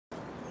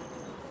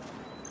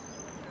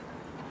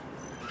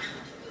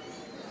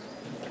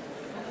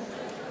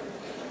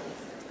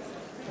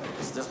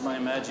Is this my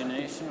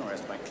imagination, or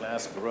has my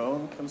class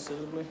grown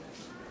considerably?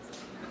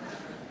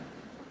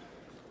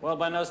 Well,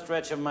 by no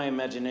stretch of my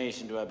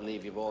imagination do I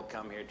believe you've all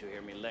come here to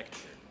hear me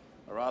lecture,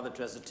 or rather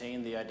to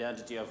ascertain the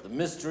identity of the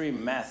mystery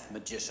math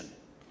magician.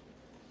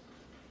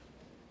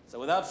 So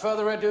without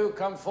further ado,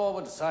 come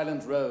forward,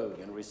 silent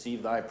rogue, and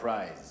receive thy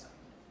prize.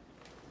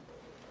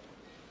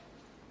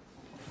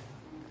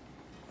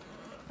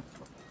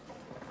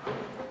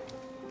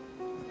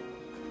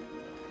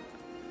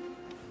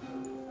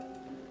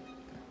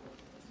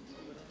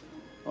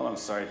 Well, I'm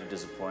sorry to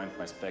disappoint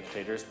my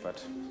spectators,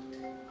 but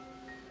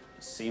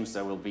it seems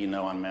there will be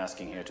no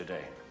unmasking here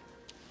today.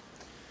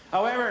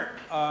 However,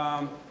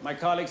 my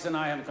colleagues and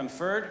I have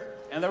conferred,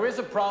 and there is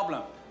a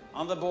problem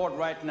on the board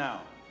right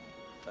now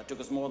that took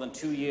us more than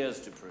 2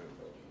 years to prove.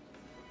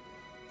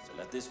 So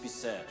let this be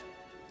said.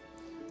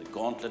 The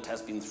gauntlet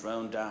has been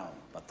thrown down,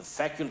 but the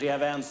faculty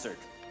have answered,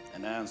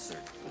 and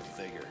answered with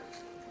vigor.